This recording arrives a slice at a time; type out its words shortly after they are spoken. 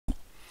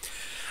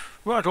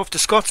Right, off to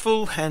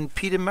Scottsville and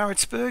Peter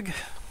Maritzburg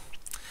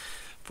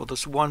for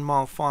this 1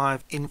 mile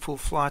 5 in full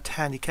flight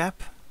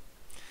handicap.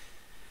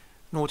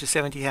 0 to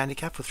 70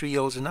 handicap for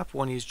 3-year-olds and up.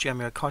 1 is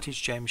Jamia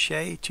Cottage, James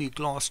Shea. 2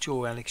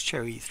 Glassjaw, Alex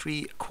Cherry.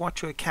 3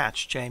 Quattro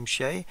Catch, James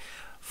Shea.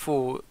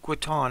 4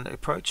 Guitan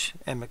Approach,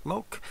 M.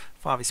 McMilk.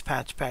 5 is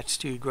Patch,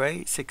 Stu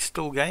Gray. 6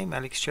 Still Game,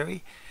 Alex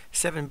Cherry.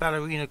 7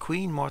 Ballerina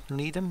Queen, Martin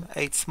Needham.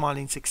 8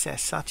 Smiling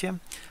Success, Satyam.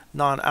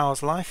 9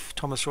 Hours Life,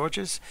 Thomas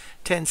Rogers.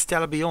 10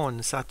 Stella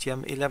Beyond,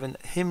 Satyam. 11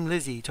 Him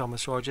Lizzie,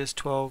 Thomas Rogers.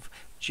 12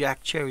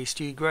 Jack Cherry,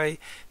 Stu Gray.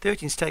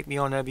 13 Take Me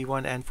On,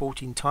 Obi-Wan. And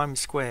 14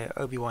 Times Square,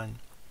 Obi-Wan.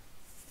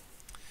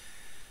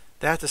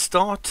 They're at the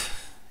start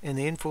in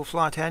the in full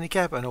flight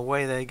handicap, and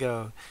away they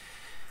go.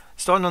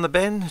 Starting on the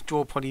bend,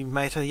 draw probably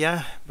later,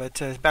 yeah, but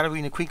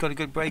Ballerina Queen got a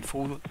good break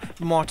for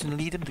Martin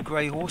Needham, the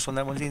grey horse. On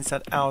that one's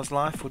inside Hours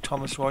Life for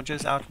Thomas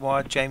Rogers. Out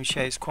wide, James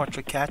Shea's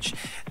Quattro Catch.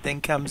 Then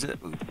comes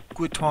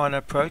Guitan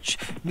Approach.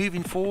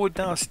 Moving forward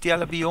now,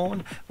 Stella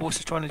Beyond,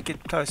 also trying to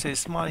get closer.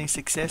 Smiling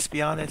Success.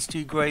 Behind that,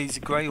 Stu Gray's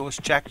grey horse,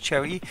 Jack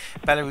Cherry.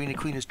 Ballerina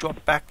Queen has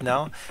dropped back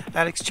now.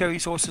 Alex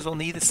Cherry's horses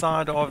on either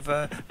side of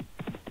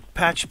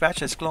Patch,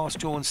 that's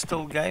Glassjaw and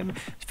Still Game.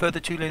 Further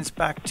 2 lengths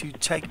back to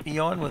Take Me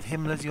On with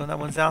Him Lizzie on that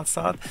one's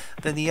outside.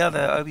 Then the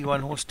other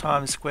Obi-Wan horse,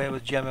 Times Square,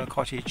 with Gemma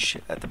Cottage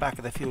at the back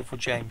of the field for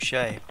James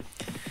Shea.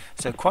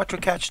 So Quattro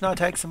Catch now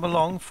takes them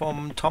along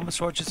from Thomas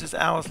Rogers'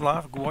 Hours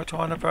Life.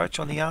 Guitan Approach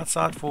on the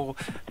outside for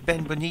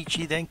Ben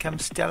Bonici. Then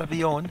comes Stella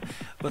Beyond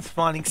with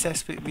Smiling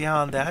Success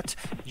behind that.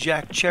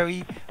 Jack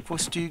Cherry for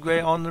Stu Gray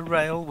on the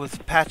rail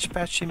with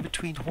Patch in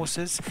between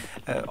horses.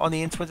 On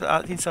the inside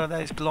of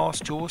that is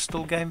Glassjaw,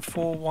 Still Game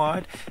 4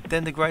 wide.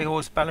 Then the grey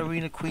horse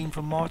Ballerina Queen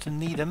from Martin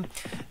Needham.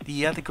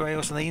 The other grey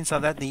horse on the inside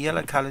of that, the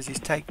yellow colours, is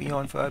Take Me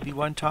On for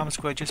Obi-Wan. Times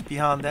Square just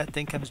behind that.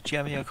 Then comes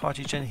Jamia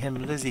Cottage and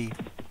Him Lizzie.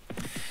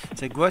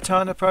 So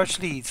Guitan Approach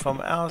leads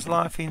from Hours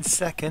Life in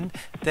second,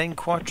 then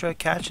Quattro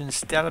Catch and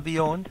Stella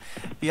Beyond.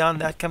 Beyond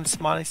that comes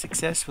Smiling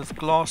Success with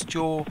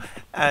Glassjaw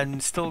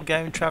and Still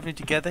Game travelling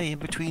together. In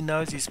between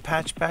those is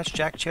Patch,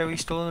 Jack Cherry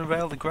still on the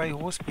rail, the grey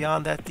horse.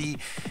 Beyond that,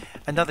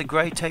 another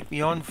grey Take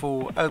Me On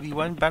for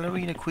Obi-Wan.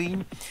 Ballerina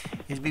Queen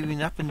is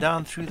moving up and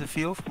down through the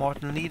field for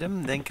Martin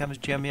Needham. Then comes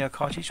Jamia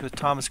Cottage with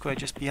Times Square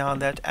just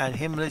behind that, and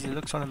Him Lizzie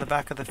looks on at the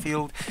back of the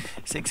field.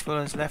 6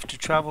 furlongs left to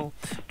travel,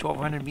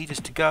 1200 metres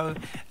to go,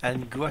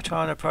 and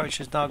Guitan Approach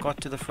has now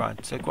got to the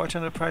front. So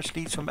Guitan Approach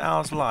leads from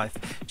Hours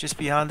Life. Just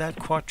behind that,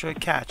 Quattro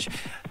Catch.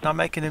 Now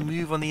making a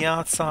move on the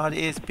outside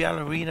is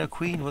Ballerina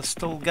Queen with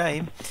Still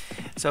Game.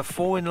 So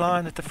 4 in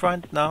line at the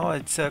front now.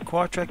 It's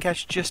Quattro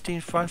Catch just in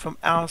front from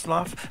Hours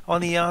Life.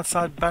 On the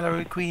outside,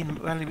 Ballerina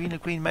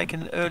Queen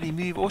making an early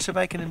move. Also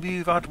making a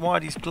move out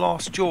wide is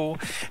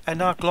Glassjaw. And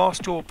now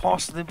Glassjaw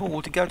passes the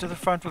ball to go to the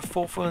front with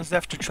 4 furlongs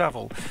left to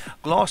travel.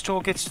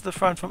 Glassjaw gets to the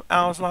front from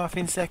Hours Life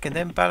in second.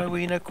 Then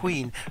Ballerina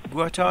Queen.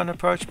 Guitan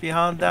Approach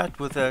behind that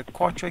with a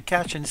Quattro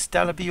Catch and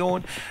Stella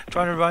Beyond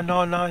trying to run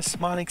on. Nice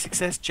Smiling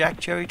Success. Jack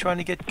Cherry trying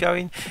to get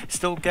going.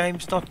 Still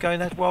Game's not going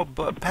that well,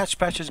 but Patch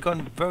has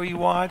gone very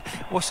wide.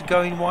 Also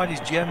going wide is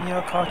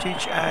Jamia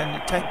Cottage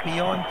and Take Me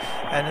On.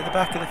 And at the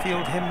back of the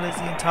field, Him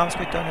Lizzie and Times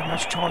Square don't have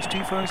much chance.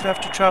 2 furlongs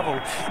left to travel.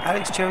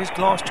 Alex Cherry's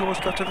Glassjaw's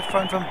got to the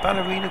front from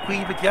Ballerina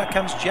Queen, but here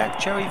comes Jack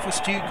Cherry for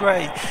Stu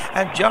Gray.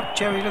 And Jack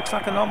Cherry looks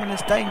like an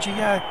ominous danger.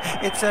 Yeah,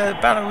 it's a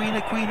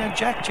Ballerina Queen and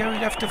Jack Cherry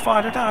left to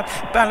fight it out.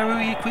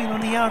 Ballerina Queen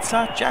on the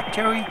outside, Jack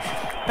Cherry.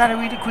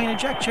 Ballerina Queen and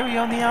Jack Cherry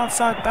on the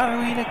outside.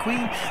 Ballerina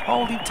Queen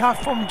holding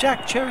tough from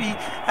Jack Cherry,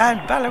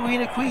 and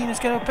Ballerina Queen is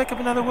going to pick up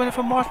another winner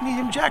from Martin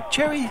Needham. Jack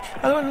Cherry,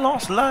 another one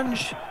lost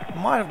lunge,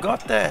 might have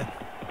got there.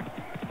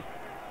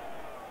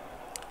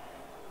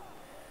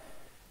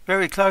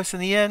 Very close in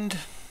the end.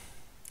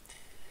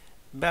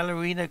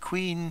 Ballerina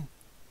Queen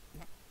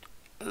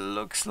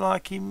looks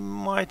like he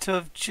might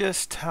have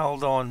just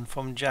held on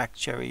from Jack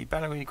Cherry.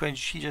 Ballerina Queen,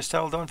 she just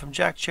held on from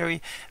Jack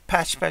Cherry.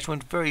 Patch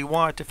went very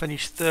wide to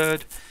finish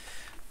third.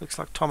 Looks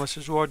like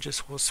Thomas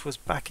Rogers was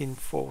back in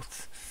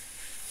fourth.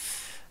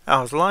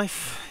 Hours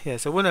Life, yeah,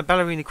 so winner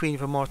Ballerina Queen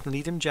for Martin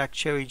Needham. Jack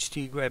Cherry,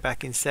 Stu Gray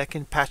back in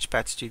second. Patch,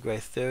 Stu Gray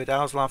third.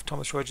 Hours Life,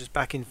 Thomas Rogers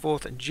back in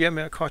fourth. And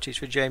Jamia Cottage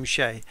for James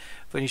Shea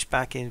finished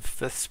back in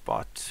 5th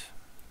spot.